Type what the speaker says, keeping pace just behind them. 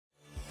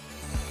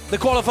The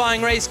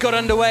qualifying race got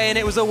underway, and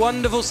it was a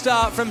wonderful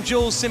start from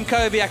Jules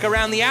Simkowiak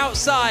around the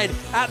outside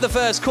at the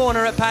first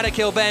corner at Paddock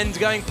Hill Bend,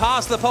 going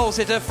past the pole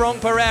sitter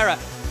Franck Pereira.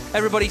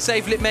 Everybody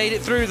safely made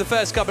it through the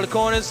first couple of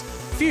corners.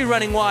 A few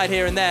running wide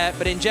here and there,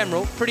 but in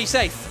general, pretty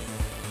safe.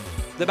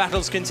 The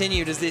battles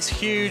continued as this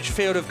huge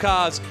field of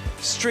cars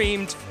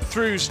streamed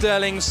through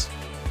Sterling's.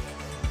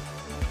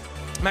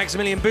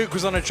 Maximilian Buch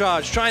was on a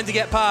charge, trying to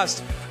get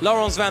past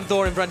Laurens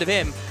Vanthoor in front of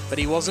him, but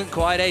he wasn't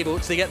quite able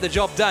to get the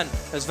job done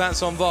as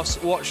Vincent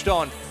Vos watched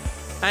on.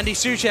 Andy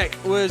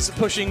Soucek was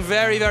pushing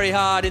very, very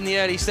hard in the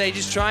early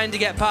stages, trying to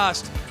get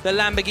past the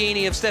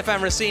Lamborghini of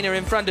Stefan Racina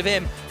in front of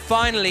him,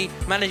 finally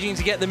managing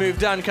to get the move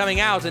done, coming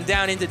out and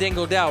down into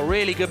Dingle Dell.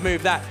 Really good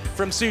move that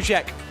from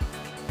Soucek.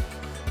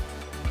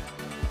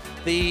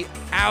 The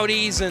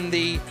Audis and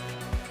the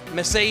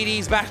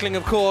Mercedes battling,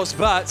 of course,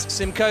 but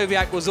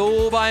Simkowiak was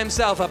all by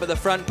himself up at the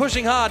front,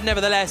 pushing hard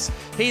nevertheless.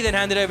 He then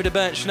handed over to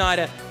Bernd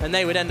Schneider, and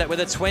they would end up with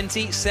a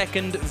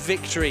 20-second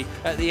victory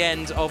at the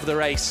end of the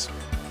race.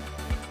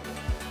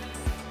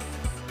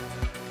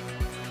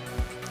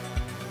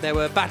 There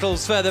were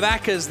battles further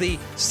back as the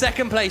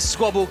second place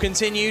squabble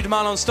continued.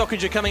 Marlon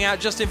Stockinger coming out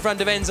just in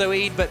front of Enzo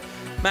Eid, but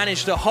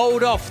managed to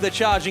hold off the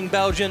charging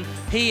Belgian.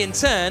 He, in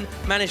turn,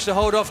 managed to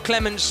hold off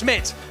Clement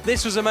Schmidt.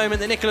 This was a moment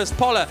that Nicolas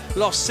Poller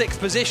lost 6th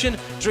position.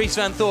 Dries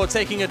Vanthoor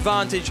taking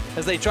advantage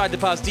as they tried to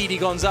pass Didi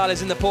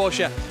Gonzalez in the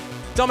Porsche.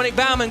 Dominic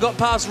Baumann got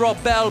past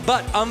Rob Bell,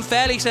 but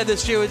unfairly, said the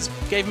stewards,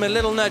 gave him a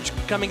little nudge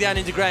coming down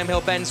into Graham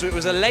Hill Bend, so it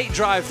was a late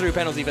drive-through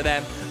penalty for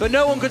them. But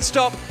no one could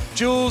stop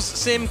Jules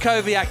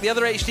Simkowiak, the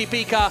other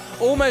HTP car,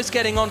 almost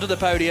getting onto the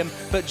podium,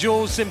 but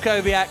Jules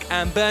Simkowiak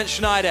and Bernd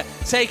Schneider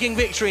taking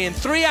victory in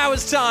 3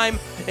 hours' time.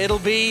 It'll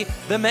be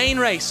the main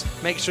race.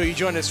 Make sure you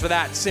join us for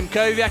that.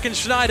 Simkowiak and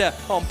Schneider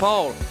on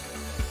pole.